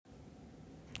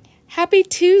Happy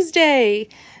Tuesday!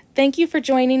 Thank you for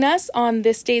joining us on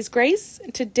This Day's Grace.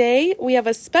 Today we have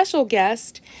a special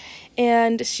guest,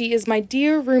 and she is my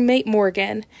dear roommate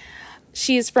Morgan.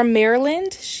 She is from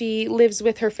Maryland. She lives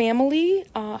with her family,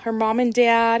 her mom and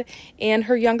dad, and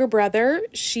her younger brother.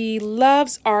 She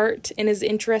loves art and is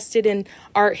interested in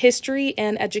art history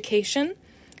and education.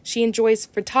 She enjoys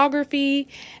photography,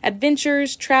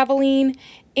 adventures, traveling,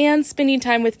 and spending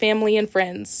time with family and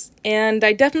friends. And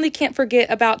I definitely can't forget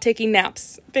about taking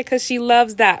naps because she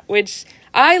loves that, which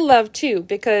I love too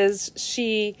because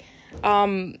we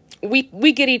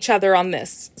get each other on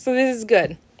this. So this is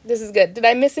good. This is good. Did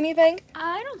I miss anything?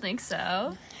 I don't think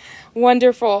so.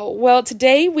 Wonderful. Well,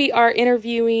 today we are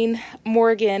interviewing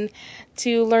Morgan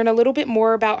to learn a little bit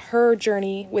more about her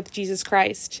journey with Jesus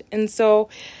Christ. And so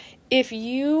if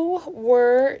you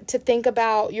were to think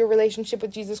about your relationship with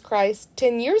Jesus Christ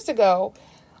 10 years ago,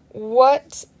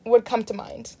 what would come to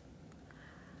mind?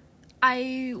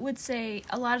 I would say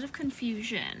a lot of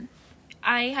confusion.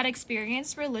 I had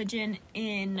experienced religion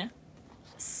in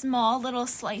small little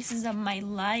slices of my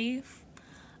life,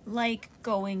 like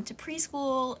going to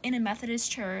preschool in a Methodist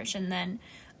church and then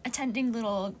attending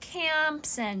little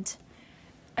camps and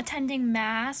attending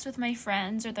mass with my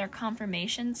friends or their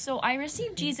confirmations. So I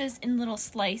received Jesus in little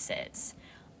slices,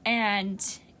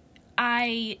 and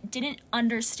I didn't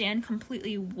understand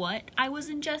completely what I was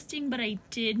ingesting, but I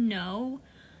did know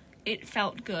it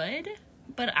felt good,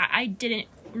 but I didn't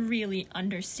really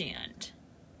understand.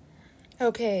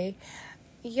 Okay.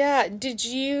 Yeah, did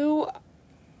you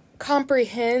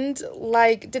comprehend,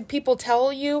 did people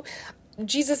tell you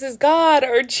Jesus is God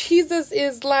or Jesus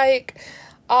is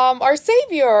our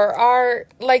Savior?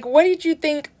 What did you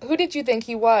think, who did you think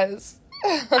he was?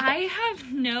 I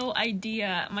have no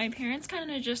idea. My parents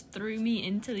kind of just threw me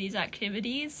into these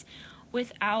activities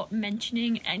without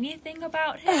mentioning anything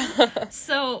about him.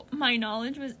 So my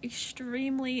knowledge was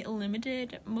extremely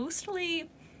limited, mostly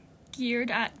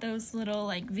geared at those little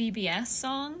VBS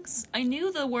songs. I knew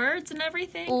the words and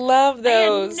everything. Love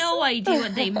those. I had no idea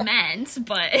what they meant,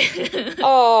 but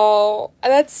oh,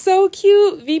 that's so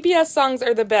cute. VBS songs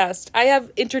are the best. I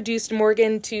have introduced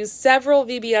Morgan to several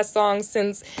VBS songs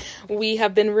since we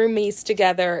have been roomies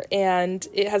together, and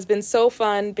it has been so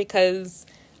fun because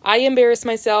I embarrass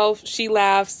myself, she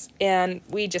laughs, and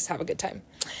we just have a good time.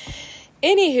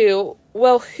 Anywho,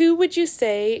 well, who would you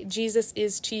say Jesus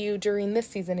is to you during this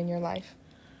season in your life?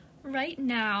 Right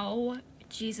now,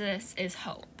 Jesus is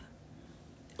hope.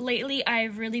 Lately,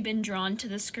 I've really been drawn to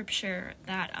the scripture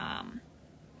that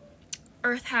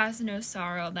earth has no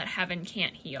sorrow that heaven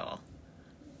can't heal.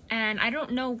 And I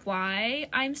don't know why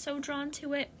I'm so drawn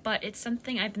to it, but it's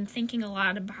something I've been thinking a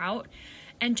lot about,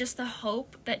 and just the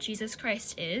hope that Jesus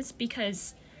Christ is,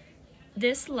 because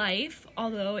this life,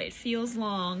 although it feels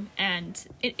long, and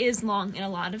it is long in a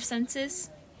lot of senses,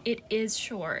 it is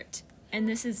short, and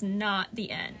this is not the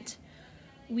end.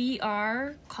 We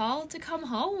are called to come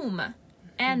home,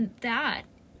 and that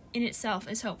in itself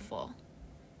is hopeful.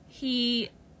 He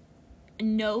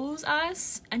knows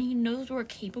us, and he knows what we're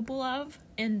capable of,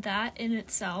 and that in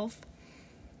itself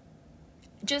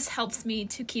just helps me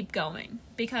to keep going,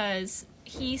 because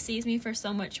he sees me for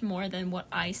so much more than what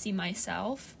I see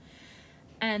myself.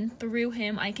 And through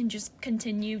him, I can just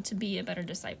continue to be a better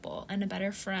disciple and a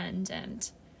better friend and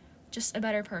just a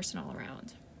better person all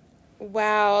around.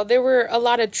 Wow, there were a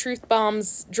lot of truth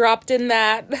bombs dropped in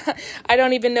that. I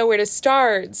don't even know where to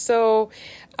start. So,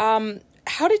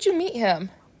 how did you meet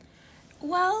him?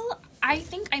 Well, I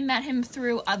think I met him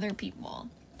through other people.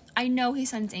 I know he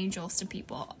sends angels to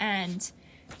people. And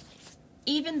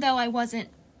even though I wasn't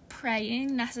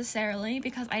praying necessarily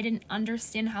because I didn't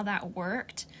understand how that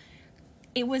worked,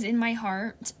 it was in my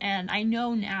heart, and I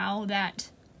know now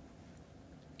that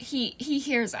he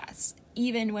hears us,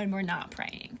 even when we're not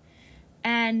praying.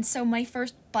 And so my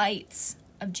first bites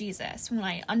of Jesus, when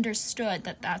I understood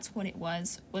that that's what it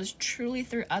was truly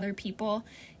through other people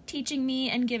teaching me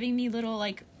and giving me little,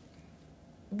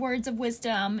 words of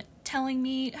wisdom, telling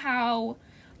me how,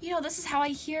 this is how I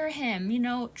hear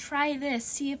him, try this,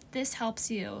 see if this helps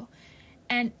you.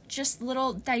 And just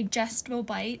little digestible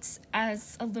bites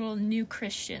as a little new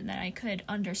Christian that I could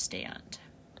understand.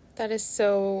 That is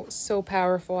so, so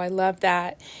powerful. I love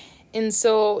that. And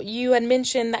so you had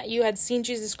mentioned that you had seen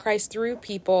Jesus Christ through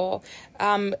people.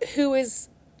 Who is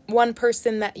one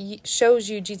person that shows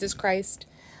you Jesus Christ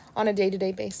on a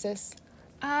day-to-day basis?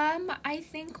 I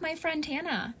think my friend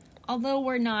Hannah. Although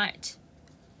we're not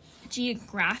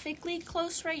geographically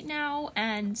close right now,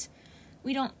 and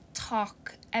we don't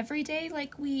talk every day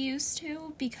like we used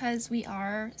to because we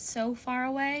are so far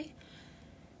away,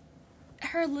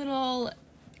 her little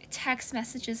text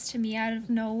messages to me out of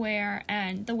nowhere,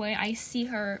 and the way I see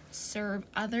her serve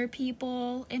other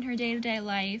people in her day-to-day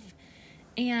life,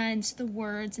 and the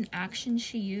words and actions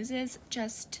she uses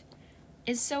just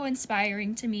is so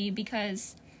inspiring to me,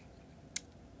 because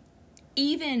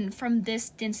even from this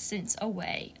distance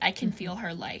away, I can feel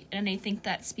her light. And I think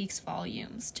that speaks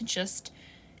volumes to just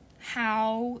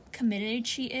how committed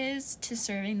she is to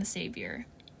serving the Savior.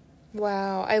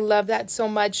 Wow, I love that so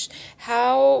much.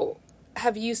 How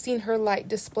have you seen her light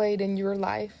displayed in your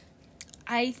life?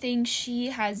 I think she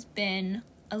has been,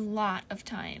 a lot of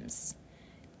times,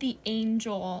 the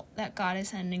angel that God is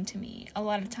sending to me. A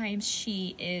lot of times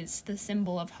she is the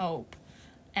symbol of hope,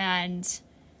 and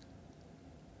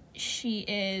she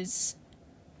is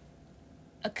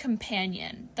a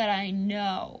companion that I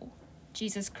know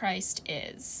Jesus Christ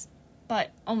is,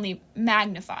 but only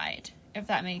magnified, if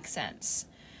that makes sense.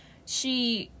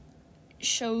 She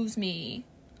shows me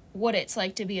what it's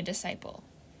like to be a disciple,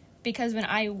 because when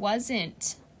I was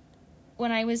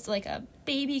like a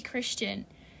baby Christian,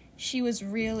 she was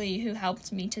really who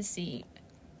helped me to see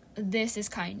this is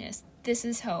kindness, this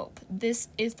is hope, this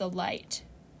is the light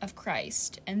of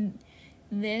Christ, and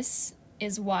this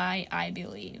is why I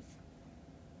believe.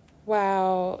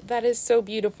 Wow, that is so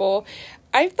beautiful.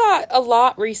 I've thought a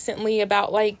lot recently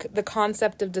about like the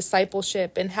concept of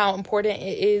discipleship and how important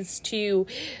it is to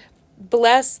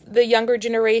bless the younger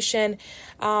generation,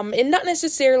 and not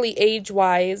necessarily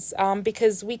age-wise,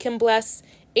 because we can bless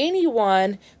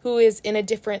anyone who is in a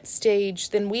different stage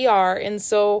than we are. And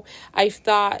so I've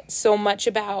thought so much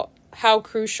about how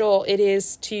crucial it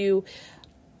is to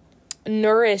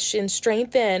nourish and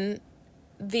strengthen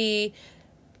the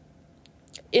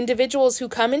individuals who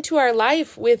come into our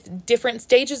life with different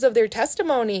stages of their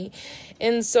testimony.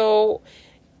 And so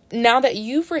now that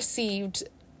you've received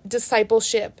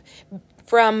discipleship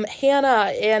from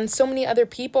Hannah and so many other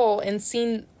people and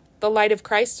seen the light of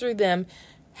Christ through them,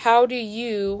 how do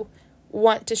you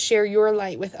want to share your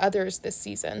light with others this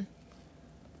season?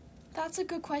 That's a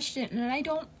good question, and I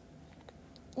don't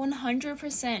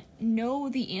 100% know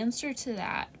the answer to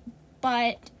that,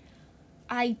 but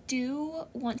I do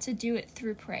want to do it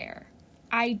through prayer.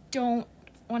 I don't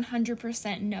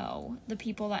 100% know the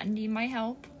people that need my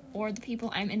help or the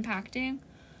people I'm impacting,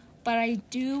 but I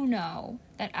do know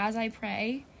that as I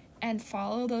pray and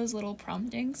follow those little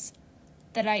promptings,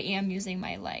 that I am using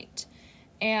my light.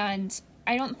 And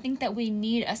I don't think that we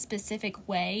need a specific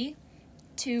way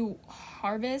to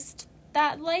harvest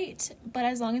that light, but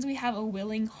as long as we have a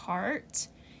willing heart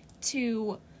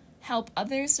to help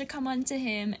others to come unto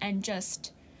him and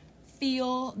just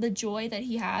feel the joy that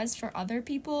he has for other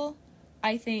people,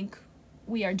 I think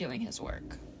we are doing his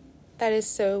work. That is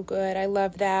so good. I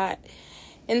love that.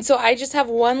 And so I just have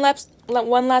one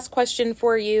last question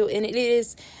for you, and it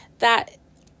is that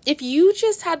if you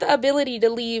just had the ability to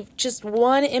leave just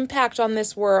one impact on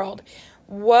this world,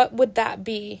 what would that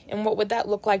be, and what would that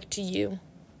look like to you?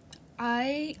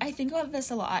 I think about this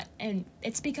a lot, and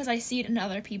it's because I see it in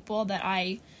other people that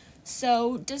I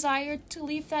so desire to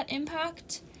leave that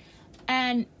impact.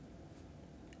 And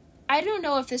I don't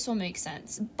know if this will make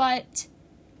sense, but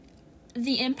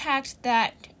the impact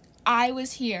that I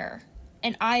was here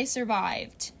and I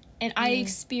survived and I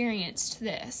experienced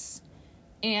this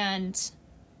and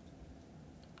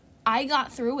I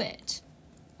got through it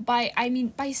by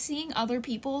seeing other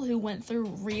people who went through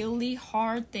really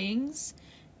hard things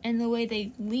and the way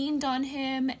they leaned on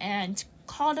him and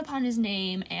called upon his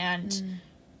name and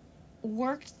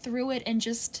worked through it and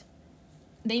just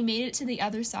they made it to the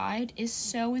other side is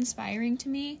so inspiring to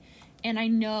me. And I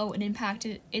know it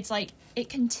impacted, it's like it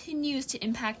continues to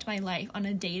impact my life on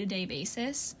a day-to-day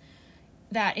basis,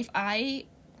 that if I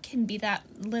can be that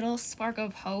little spark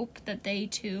of hope that they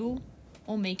too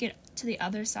will make it to the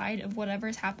other side of whatever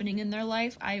is happening in their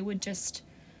life, I would just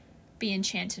be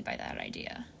enchanted by that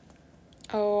idea.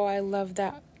 Oh, I love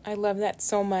that. I love that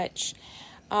so much.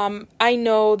 I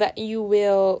know that you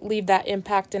will leave that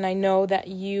impact, and I know that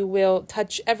you will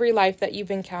touch every life that you've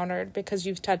encountered because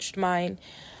you've touched mine.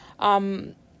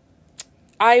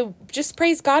 I just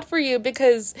praise God for you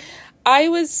because I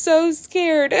was so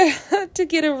scared to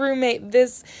get a roommate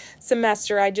this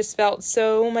semester. I just felt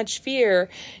so much fear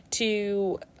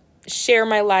to share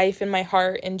my life and my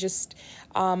heart and just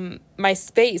my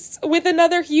space with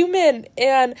another human.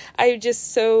 And I'm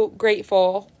just so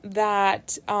grateful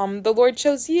that the Lord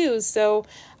chose you. So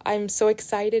I'm so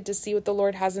excited to see what the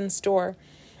Lord has in store.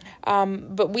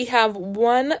 But we have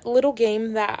one little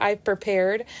game that I've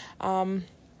prepared.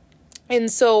 And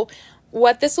so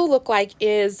what this will look like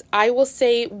is I will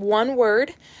say one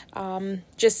word,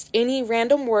 just any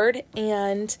random word,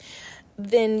 and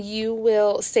then you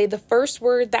will say the first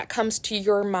word that comes to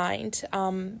your mind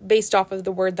based off of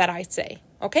the word that I say.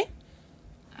 Okay?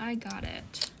 I got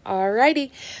it.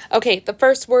 Alrighty. Okay, the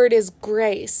first word is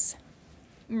grace.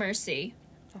 Mercy.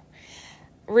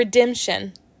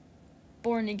 Redemption.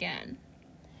 Born again.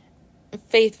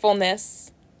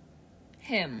 Faithfulness.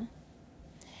 Him.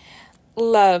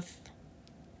 Love.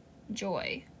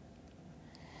 Joy.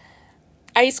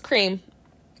 Ice cream.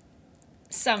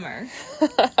 Summer.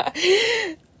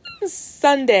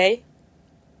 Sunday.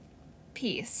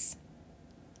 Peace.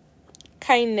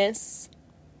 Kindness.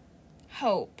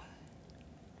 Hope.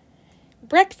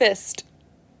 Breakfast.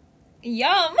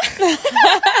 Yum.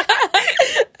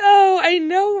 Oh, I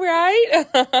know,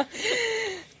 right?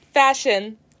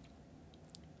 Fashion.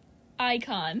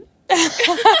 Icon.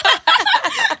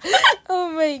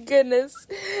 Oh my goodness.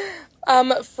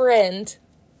 Friend.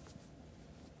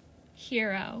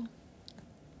 Hero.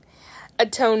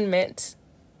 Atonement.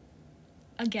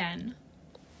 Again.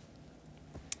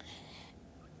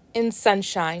 In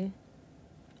sunshine.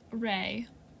 Ray.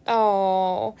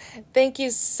 Oh, thank you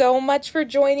so much for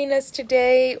joining us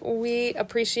today. We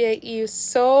appreciate you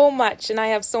so much, and I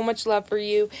have so much love for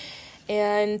you.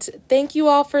 And thank you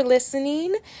all for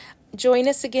listening. Join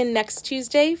us again next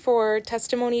Tuesday for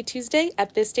Testimony Tuesday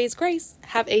at This Day's Grace.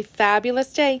 Have a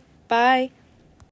fabulous day. Bye.